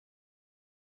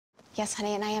Yes,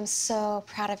 honey, and I am so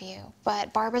proud of you.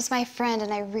 But Barbara's my friend,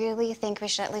 and I really think we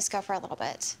should at least go for a little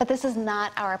bit. But this is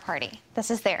not our party. This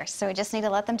is theirs, so we just need to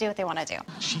let them do what they want to do.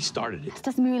 She started it. This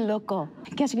doesn't mean local.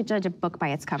 I guess you could judge a book by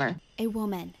its cover. A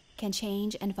woman can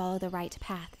change and follow the right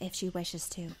path if she wishes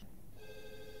to.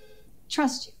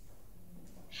 Trust you.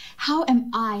 How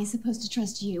am I supposed to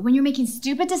trust you when you're making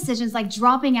stupid decisions like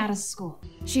dropping out of school?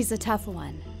 She's a tough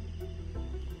one.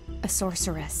 A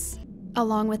sorceress.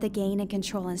 Along with the gain in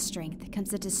control and strength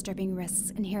comes the disturbing risks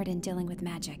inherent in dealing with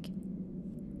magic.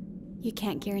 You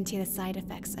can't guarantee the side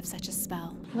effects of such a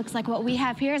spell. Looks like what we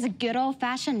have here is a good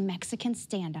old-fashioned Mexican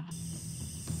standoff.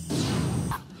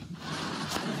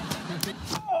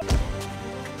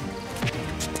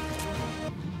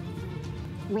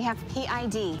 We have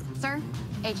PID. Sir,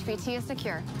 HPT is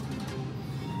secure.